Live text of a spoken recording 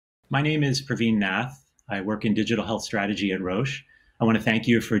My name is Pravene Nath. I work in digital health strategy at Roche. I want to thank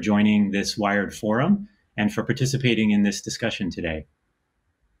you for joining this Wired Forum and for participating in this discussion today.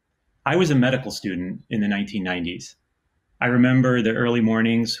 I was a medical student in the 1990s. I remember the early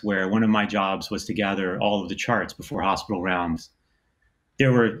mornings where one of my jobs was to gather all of the charts before hospital rounds.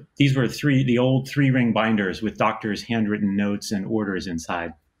 These were the old 3-ring binders with doctors' handwritten notes and orders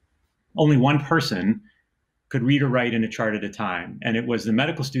inside. Only one person could read or write in a chart at a time, and it was the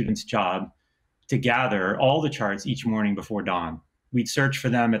medical student's job to gather all the charts each morning before dawn. We'd search for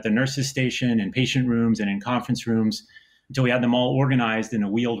them at the nurse's station, in patient rooms, and in conference rooms until we had them all organized in a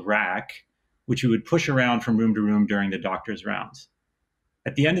wheeled rack, which we would push around from room to room during the doctor's rounds.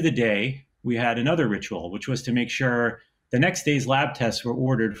 At the end of the day, we had another ritual, which was to make sure the next day's lab tests were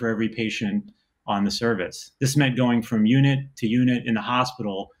ordered for every patient on the service. This meant going from unit to unit in the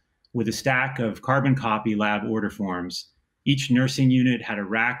hospital with a stack of carbon copy lab order forms. Each nursing unit had a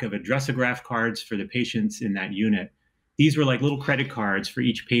rack of addressograph cards for the patients in that unit. These were like little credit cards for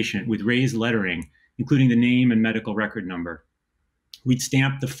each patient with raised lettering, including the name and medical record number. We'd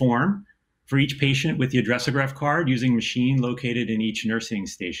stamp the form for each patient with the addressograph card using a machine located in each nursing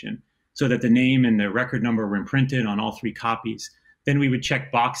station so that the name and the record number were imprinted on all 3 copies. Then we would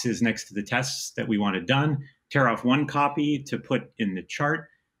check boxes next to the tests that we wanted done, tear off one copy to put in the chart,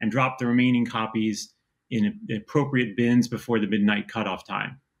 and drop the remaining copies in appropriate bins before the midnight cutoff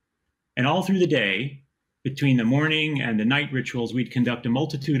time. And all through the day, between the morning and the night rituals, we'd conduct a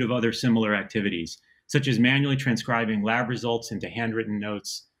multitude of other similar activities, such as manually transcribing lab results into handwritten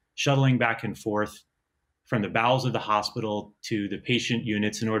notes, shuttling back and forth from the bowels of the hospital to the patient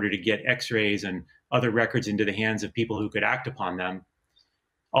units in order to get x-rays and other records into the hands of people who could act upon them,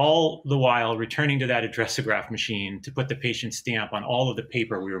 all the while returning to that addressograph machine to put the patient stamp on all of the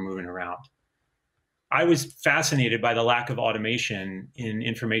paper we were moving around. I was fascinated by the lack of automation in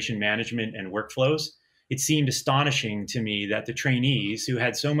information management and workflows. It seemed astonishing to me that the trainees who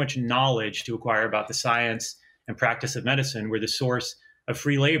had so much knowledge to acquire about the science and practice of medicine were the source of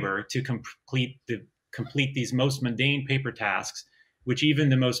free labor to complete these most mundane paper tasks, which even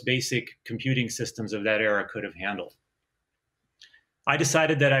the most basic computing systems of that era could have handled. I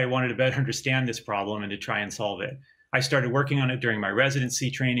decided that I wanted to better understand this problem and to try and solve it. I started working on it during my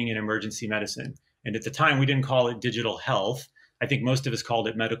residency training in emergency medicine. And at the time, we didn't call it digital health. I think most of us called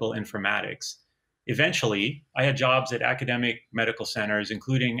it medical informatics. Eventually, I had jobs at academic medical centers,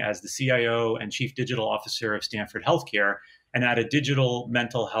 including as the CIO and chief digital officer of Stanford Healthcare, and at a digital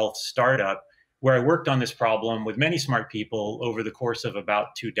mental health startup where I worked on this problem with many smart people over the course of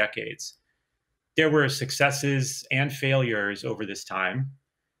about 2 decades. There were successes and failures over this time.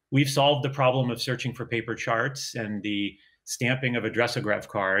 We've solved the problem of searching for paper charts and the stamping of addressograph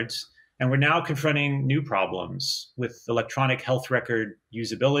cards, and we're now confronting new problems with electronic health record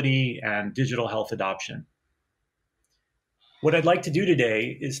usability and digital health adoption. What I'd like to do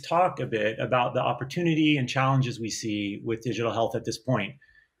today is talk a bit about the opportunity and challenges we see with digital health at this point,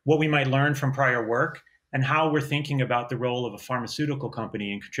 what we might learn from prior work, and how we're thinking about the role of a pharmaceutical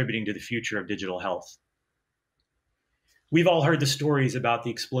company in contributing to the future of digital health. We've all heard the stories about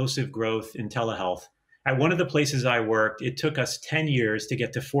the explosive growth in telehealth. At one of the places I worked, it took us 10 years to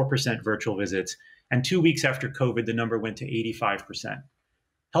get to 4% virtual visits, and 2 weeks after COVID, the number went to 85%.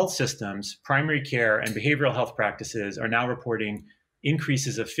 Health systems, primary care, and behavioral health practices are now reporting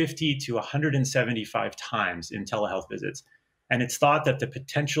increases of 50 to 175 times in telehealth visits. And it's thought that the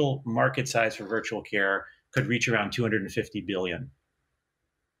potential market size for virtual care could reach around 250 billion.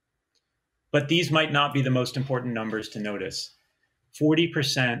 But these might not be the most important numbers to notice.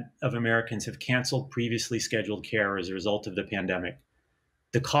 40% of Americans have canceled previously scheduled care as a result of the pandemic.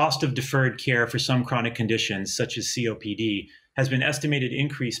 The cost of deferred care for some chronic conditions, such as COPD, has been estimated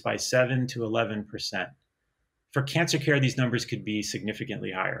increase by 7 to 11%. For cancer care, these numbers could be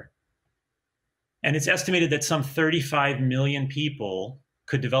significantly higher. And it's estimated that some 35 million people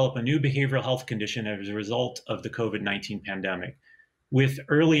could develop a new behavioral health condition as a result of the COVID-19 pandemic, with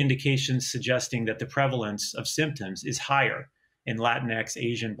early indications suggesting that the prevalence of symptoms is higher in Latinx,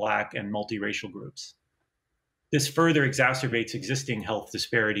 Asian, Black, and multiracial groups. This further exacerbates existing health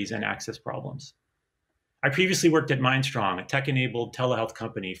disparities and access problems. I previously worked at Mindstrong, a tech-enabled telehealth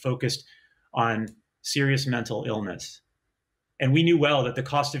company focused on serious mental illness. And we knew well that the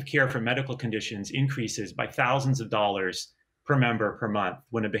cost of care for medical conditions increases by thousands of dollars per member per month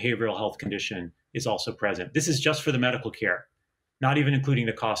when a behavioral health condition is also present. This is just for the medical care, not even including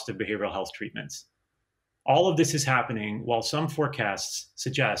the cost of behavioral health treatments. All of this is happening while some forecasts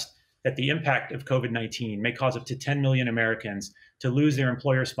suggest that the impact of COVID-19 may cause up to 10 million Americans to lose their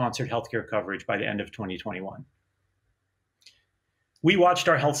employer-sponsored healthcare coverage by the end of 2021. We watched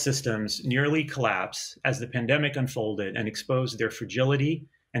our health systems nearly collapse as the pandemic unfolded and exposed their fragility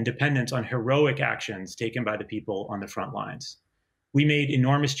and dependence on heroic actions taken by the people on the front lines. We made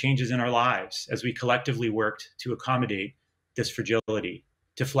enormous changes in our lives as we collectively worked to accommodate this fragility,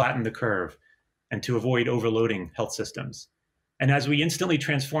 to flatten the curve, and to avoid overloading health systems. And as we instantly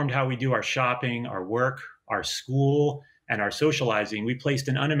transformed how we do our shopping, our work, our school, and our socializing, we placed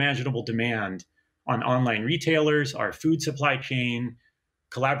an unimaginable demand on online retailers, our food supply chain,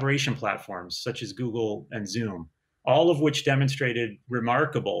 collaboration platforms such as Google and Zoom, all of which demonstrated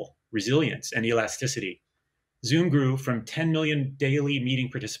remarkable resilience and elasticity. Zoom grew from 10 million daily meeting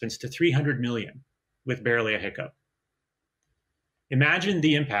participants to 300 million with barely a hiccup. Imagine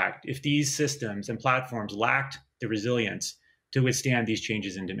the impact if these systems and platforms lacked the resilience to withstand these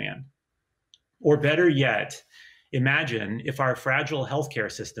changes in demand. Or better yet, imagine if our fragile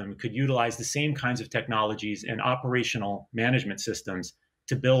healthcare system could utilize the same kinds of technologies and operational management systems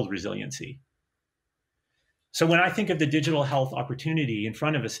to build resiliency. So when I think of the digital health opportunity in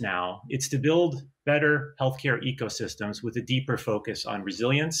front of us now, it's to build better healthcare ecosystems with a deeper focus on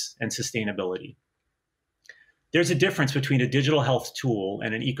resilience and sustainability. There's a difference between a digital health tool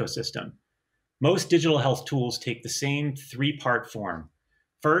and an ecosystem. Most digital health tools take the same three-part form.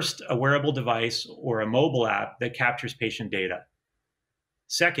 First, a wearable device or a mobile app that captures patient data.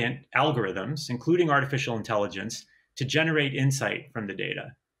 Second, algorithms, including artificial intelligence, to generate insight from the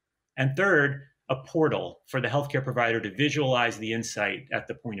data. And third, a portal for the healthcare provider to visualize the insight at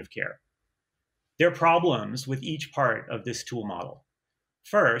the point of care. There are problems with each part of this tool model.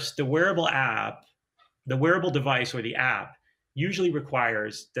 First, the wearable device or the app usually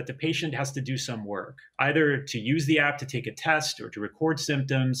requires that the patient has to do some work, either to use the app to take a test or to record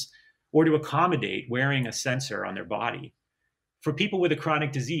symptoms or to accommodate wearing a sensor on their body. For people with a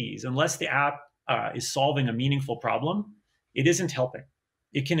chronic disease, unless the app is solving a meaningful problem, it isn't helping.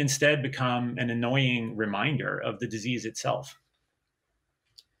 It can instead become an annoying reminder of the disease itself.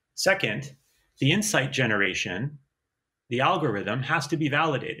 Second, the insight generation, the algorithm, has to be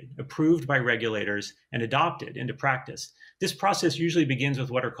validated, approved by regulators, and adopted into practice. This process usually begins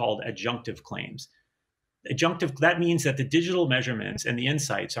with what are called adjunctive claims. That means that the digital measurements and the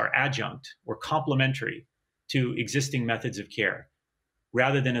insights are adjunct or complementary to existing methods of care,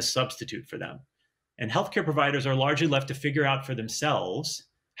 rather than a substitute for them. And healthcare providers are largely left to figure out for themselves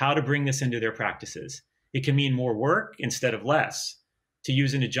how to bring this into their practices. It can mean more work instead of less to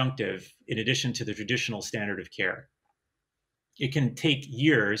use an adjunctive in addition to the traditional standard of care. It can take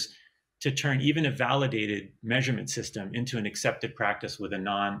years to turn even a validated measurement system into an accepted practice with a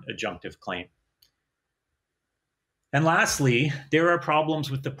non-adjunctive claim. And lastly, there are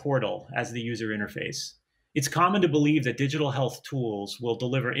problems with the portal as the user interface. It's common to believe that digital health tools will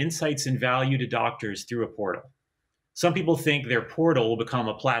deliver insights and value to doctors through a portal. Some people think their portal will become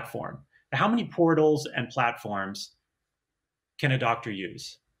a platform. How many portals and platforms can a doctor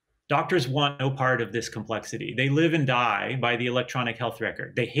use? Doctors want no part of this complexity. They live and die by the electronic health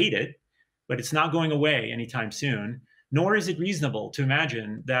record. They hate it, but it's not going away anytime soon, nor is it reasonable to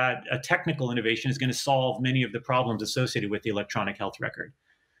imagine that a technical innovation is going to solve many of the problems associated with the electronic health record.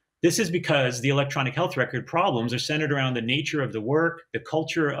 This is because the electronic health record problems are centered around the nature of the work, the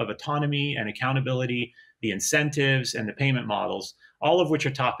culture of autonomy and accountability, the incentives, and the payment models, all of which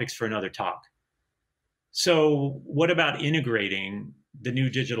are topics for another talk. So what about integrating the new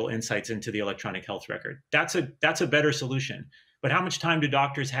digital insights into the electronic health record? That's a better solution. But how much time do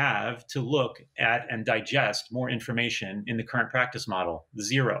doctors have to look at and digest more information in the current practice model?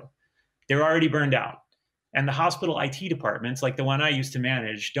 Zero. They're already burned out. And the hospital IT departments, like the one I used to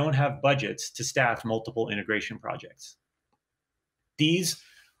manage, don't have budgets to staff multiple integration projects. These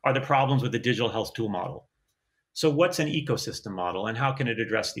are the problems with the digital health tool model. So what's an ecosystem model and how can it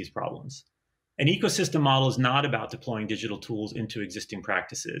address these problems? An ecosystem model is not about deploying digital tools into existing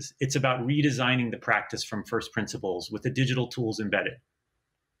practices. It's about redesigning the practice from first principles with the digital tools embedded.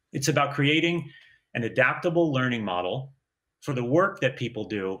 It's about creating an adaptable learning model for the work that people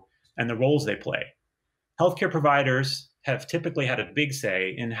do and the roles they play. Healthcare providers have typically had a big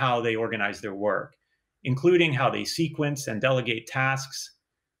say in how they organize their work, including how they sequence and delegate tasks,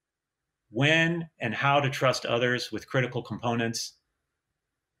 when and how to trust others with critical components,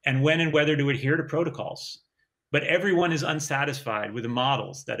 and when and whether to adhere to protocols. But everyone is unsatisfied with the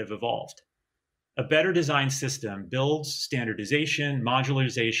models that have evolved. A better designed system builds standardization,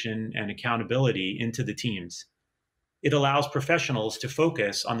 modularization, and accountability into the teams. It allows professionals to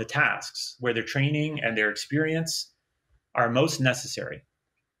focus on the tasks where their training and their experience are most necessary.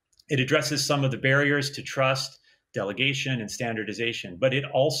 It addresses some of the barriers to trust, delegation, and standardization, but it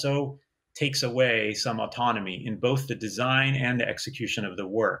also takes away some autonomy in both the design and the execution of the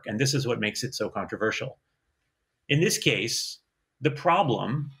work. And this is what makes it so controversial. In this case, the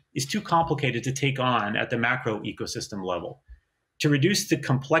problem is too complicated to take on at the macro ecosystem level. To reduce the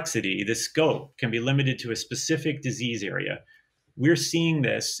complexity, the scope can be limited to a specific disease area. We're seeing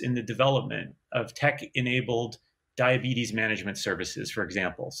this in the development of tech-enabled diabetes management services, for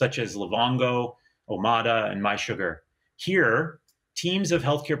example, such as Livongo, Omada, and MySugar. Here, teams of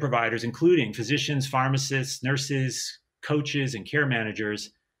healthcare providers, including physicians, pharmacists, nurses, coaches, and care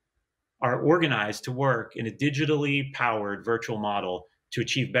managers, are organized to work in a digitally powered virtual model to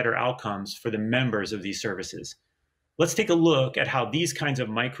achieve better outcomes for the members of these services. Let's take a look at how these kinds of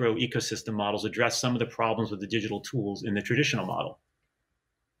micro ecosystem models address some of the problems with the digital tools in the traditional model.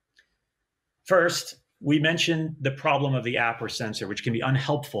 First, we mentioned the problem of the app or sensor, which can be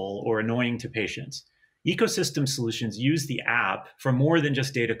unhelpful or annoying to patients. Ecosystem solutions use the app for more than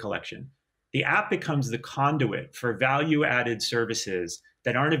just data collection. The app becomes the conduit for value-added services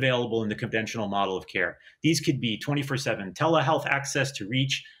that aren't available in the conventional model of care. These could be 24/7 telehealth access to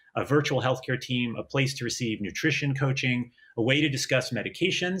reach a virtual healthcare team, a place to receive nutrition coaching, a way to discuss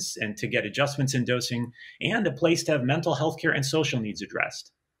medications and to get adjustments in dosing, and a place to have mental health care and social needs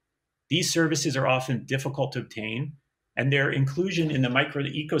addressed. These services are often difficult to obtain, and their inclusion in the micro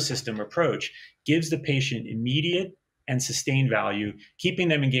ecosystem approach gives the patient immediate and sustained value, keeping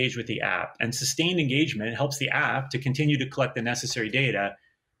them engaged with the app. And sustained engagement helps the app to continue to collect the necessary data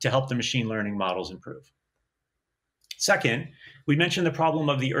to help the machine learning models improve. Second, we mentioned the problem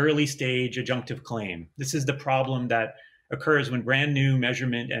of the early stage adjunctive claim. This is the problem that occurs when brand new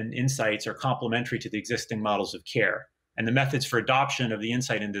measurement and insights are complementary to the existing models of care, and the methods for adoption of the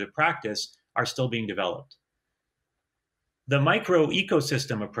insight into the practice are still being developed. The micro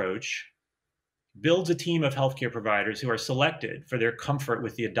ecosystem approach builds a team of healthcare providers who are selected for their comfort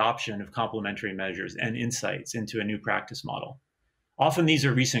with the adoption of complementary measures and insights into a new practice model. Often these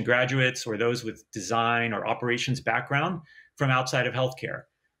are recent graduates or those with design or operations background from outside of healthcare.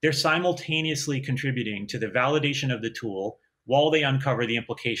 They're simultaneously contributing to the validation of the tool while they uncover the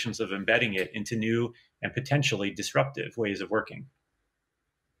implications of embedding it into new and potentially disruptive ways of working.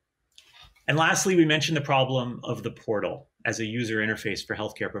 And lastly, we mentioned the problem of the portal as a user interface for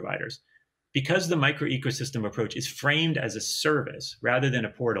healthcare providers. Because the micro ecosystem approach is framed as a service rather than a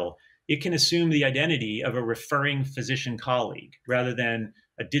portal, it can assume the identity of a referring physician colleague rather than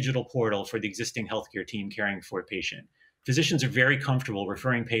a digital portal for the existing healthcare team caring for a patient. Physicians are very comfortable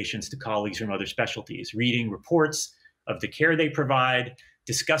referring patients to colleagues from other specialties, reading reports of the care they provide,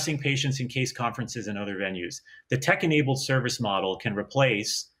 discussing patients in case conferences and other venues. The tech-enabled service model can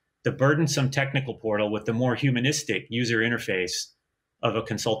replace the burdensome technical portal with the more humanistic user interface of a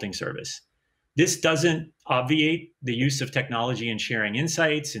consulting service. This doesn't obviate the use of technology in sharing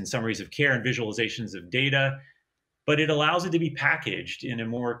insights and summaries of care and visualizations of data, but it allows it to be packaged in a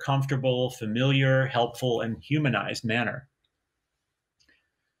more comfortable, familiar, helpful, and humanized manner.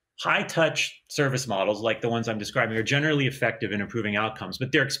 High-touch service models like the ones I'm describing are generally effective in improving outcomes,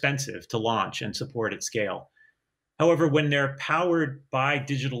 but they're expensive to launch and support at scale. However, when they're powered by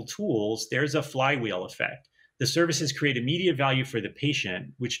digital tools, there's a flywheel effect. The services create immediate value for the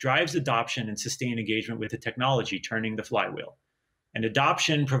patient, which drives adoption and sustained engagement with the technology, turning the flywheel. And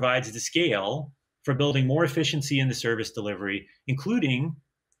adoption provides the scale for building more efficiency in the service delivery, including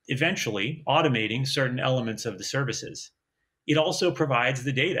eventually automating certain elements of the services. It also provides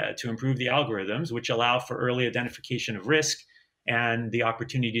the data to improve the algorithms, which allow for early identification of risk and the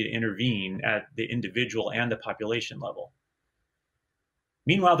opportunity to intervene at the individual and the population level.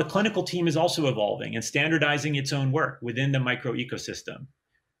 Meanwhile, the clinical team is also evolving and standardizing its own work within the micro ecosystem,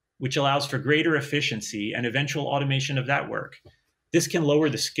 which allows for greater efficiency and eventual automation of that work. This can lower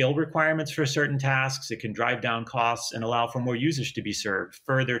the skill requirements for certain tasks, it can drive down costs and allow for more users to be served,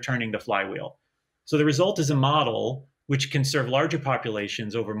 further turning the flywheel. So the result is a model which can serve larger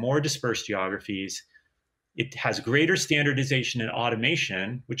populations over more dispersed geographies. It has greater standardization and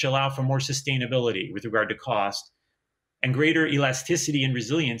automation, which allow for more sustainability with regard to cost, and greater elasticity and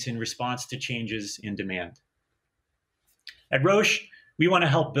resilience in response to changes in demand. At Roche, we want to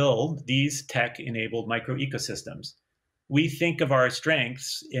help build these tech-enabled micro ecosystems. We think of our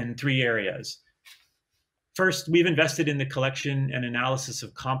strengths in three areas. First, we've invested in the collection and analysis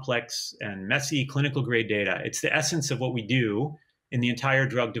of complex and messy clinical grade data. It's the essence of what we do in the entire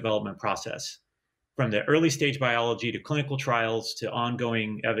drug development process, from the early stage biology to clinical trials to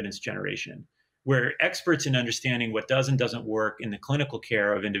ongoing evidence generation. We're experts in understanding what does and doesn't work in the clinical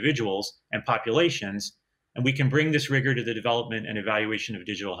care of individuals and populations, and we can bring this rigor to the development and evaluation of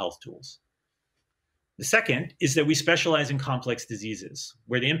digital health tools. The second is that we specialize in complex diseases,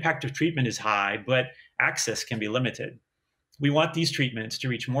 where the impact of treatment is high, but access can be limited. We want these treatments to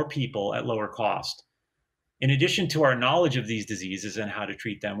reach more people at lower cost. In addition to our knowledge of these diseases and how to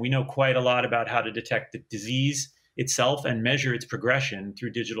treat them, we know quite a lot about how to detect the disease itself and measure its progression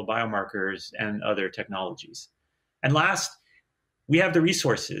through digital biomarkers and other technologies. And last, we have the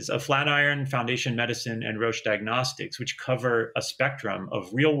resources of Flatiron Foundation Medicine and Roche Diagnostics, which cover a spectrum of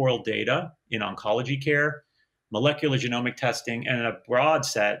real-world data in oncology care, molecular genomic testing, and a broad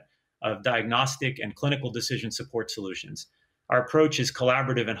set of diagnostic and clinical decision support solutions. Our approach is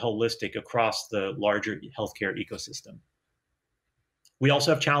collaborative and holistic across the larger healthcare ecosystem. We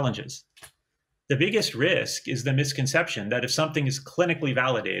also have challenges. The biggest risk is the misconception that if something is clinically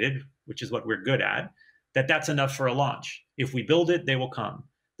validated, which is what we're good at, that's enough for a launch. If we build it, they will come.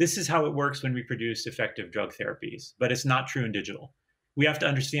 This is how it works when we produce effective drug therapies, but it's not true in digital. We have to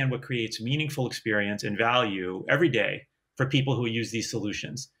understand what creates meaningful experience and value every day for people who use these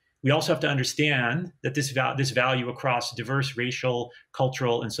solutions. We also have to understand that this value across diverse racial,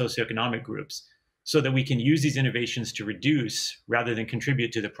 cultural, and socioeconomic groups so that we can use these innovations to reduce rather than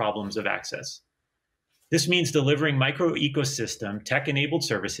contribute to the problems of access. This means delivering micro-ecosystem tech-enabled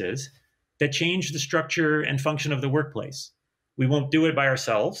services that change the structure and function of the workplace. We won't do it by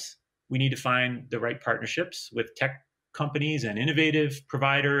ourselves. We need to find the right partnerships with tech companies and innovative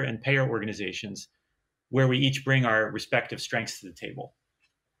provider and payer organizations where we each bring our respective strengths to the table.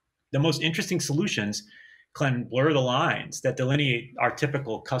 The most interesting solutions can blur the lines that delineate our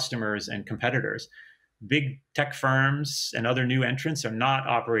typical customers and competitors. Big tech firms and other new entrants are not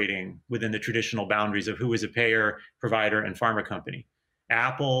operating within the traditional boundaries of who is a payer, provider, and pharma company.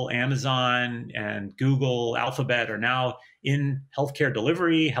 Apple, Amazon, and Google, Alphabet are now in healthcare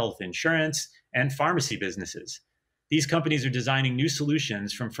delivery, health insurance, and pharmacy businesses. These companies are designing new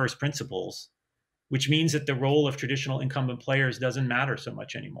solutions from first principles, which means that the role of traditional incumbent players doesn't matter so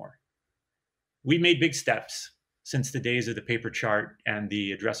much anymore. We've made big steps since the days of the paper chart and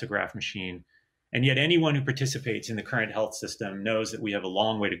the addressograph machine, and yet anyone who participates in the current health system knows that we have a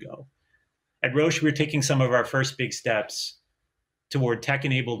long way to go. At Roche, we're taking some of our first big steps toward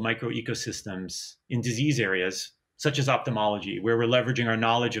tech-enabled micro-ecosystems in disease areas, such as ophthalmology, where we're leveraging our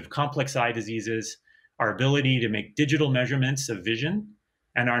knowledge of complex eye diseases, our ability to make digital measurements of vision,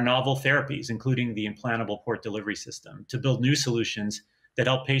 and our novel therapies, including the implantable port delivery system, to build new solutions that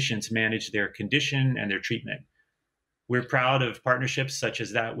help patients manage their condition and their treatment. We're proud of partnerships such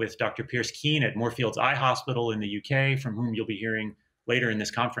as that with Dr. Pierce Keane at Moorfields Eye Hospital in the UK, from whom you'll be hearing later in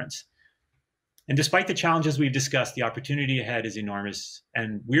this conference. And despite the challenges we've discussed, the opportunity ahead is enormous,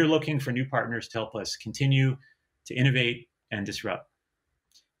 and we're looking for new partners to help us continue to innovate and disrupt.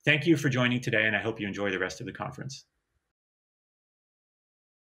 Thank you for joining today, and I hope you enjoy the rest of the conference.